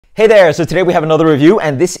Hey there, so today we have another review,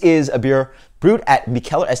 and this is a beer brewed at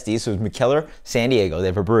Mikkeller SD, so it's Mikkeller, San Diego. They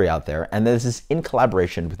have a brewery out there, and this is in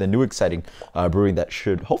collaboration with a new exciting brewery that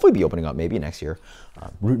should hopefully be opening up maybe next year,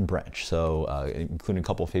 Root and Branch. So including a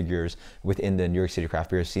couple of figures within the New York City craft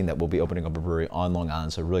beer scene that will be opening up a brewery on Long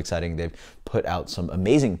Island, so really exciting. They've put out some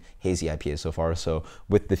amazing hazy IPAs so far, so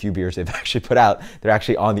with the few beers they've actually put out, they're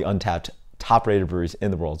actually on the Untapped top-rated breweries in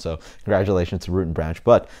the world. So congratulations to Root and Branch.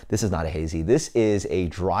 But this is not a hazy. This is a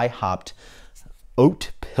dry-hopped oat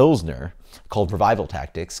Pilsner called Revival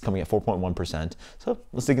Tactics, coming at 4.1%. So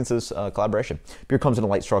let's dig into this collaboration. Beer comes in a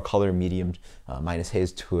light straw color, medium, minus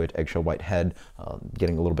haze to it, eggshell white head,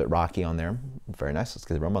 getting a little bit rocky on there. Very nice. Let's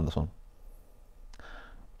get the aroma on this one. A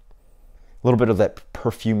little bit of that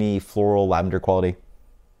perfumey, floral, lavender quality.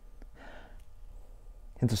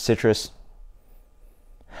 Hints of citrus.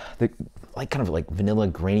 Kind of like vanilla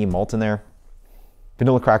grainy malt in there.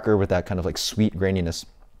 Vanilla cracker with that kind of like sweet graininess.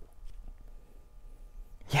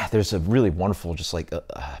 Yeah, there's a really wonderful, just like,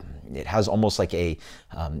 it has almost like a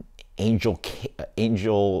angel cake,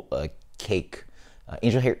 angel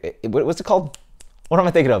hair, what's it called? What am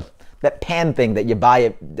I thinking of? That pan thing that you buy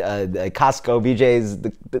at Costco, BJ's,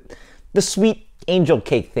 the sweet angel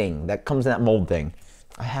cake thing that comes in that mold thing.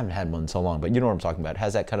 I haven't had one in so long, but you know what I'm talking about. It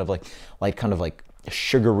has that kind of like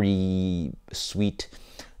sugary, sweet,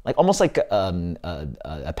 like almost like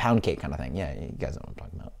a pound cake kind of thing. Yeah, you guys know what I'm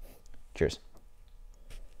talking about. Cheers.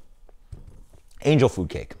 Angel food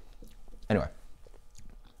cake. Anyway,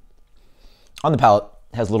 on the palate,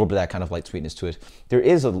 has a little bit of that kind of light sweetness to it. There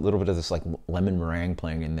is a little bit of this like lemon meringue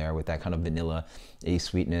playing in there with that kind of vanilla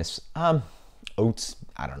sweetness. Oats,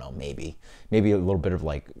 I don't know, maybe a little bit of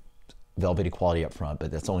like velvety quality up front,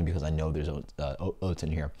 but that's only because I know there's oats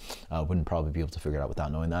in here. Wouldn't probably be able to figure it out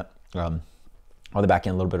without knowing that. On the back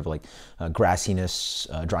end, a little bit of like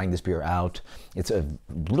grassiness, drying this beer out. It's a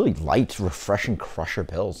really light, refreshing crusher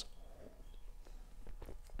Pils.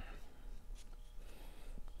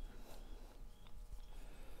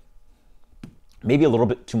 Maybe a little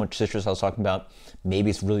bit too much citrus I was talking about. Maybe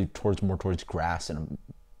it's really more towards grass, and I'm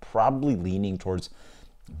probably leaning towards,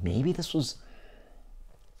 maybe this was,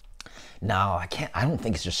 no, I don't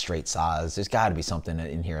think it's just straight Saaz. There's got to be something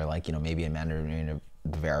in here, like, you know, maybe a Mandarin of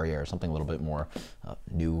Bavaria or something a little bit more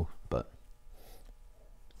new, but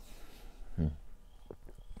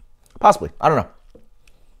possibly. I don't know.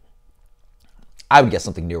 I would guess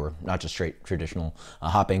something newer, not just straight traditional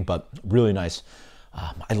hopping, but really nice.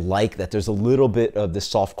 I like that there's a little bit of this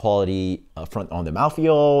soft quality front on the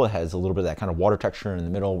mouthfeel. It has a little bit of that kind of water texture in the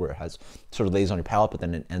middle where it has sort of lays on your palate, but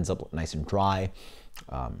then it ends up nice and dry.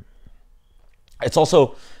 It's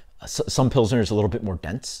also, some Pilsners a little bit more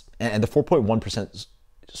dense, and the 4.1%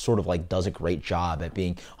 sort of like does a great job at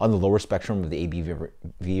being on the lower spectrum of the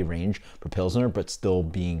ABV range for Pilsner, but still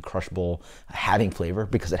being crushable, having flavor,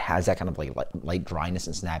 because it has that kind of like light dryness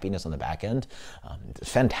and snappiness on the back end.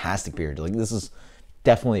 Fantastic beer. Like, this is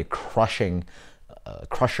definitely a crusher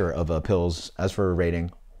of a Pils. As for a rating,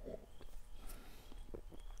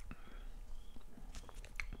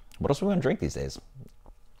 what else are we gonna drink these days?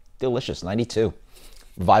 Delicious. 92.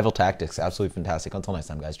 Revival Tactics. Absolutely fantastic. Until next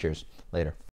time, guys. Cheers. Later.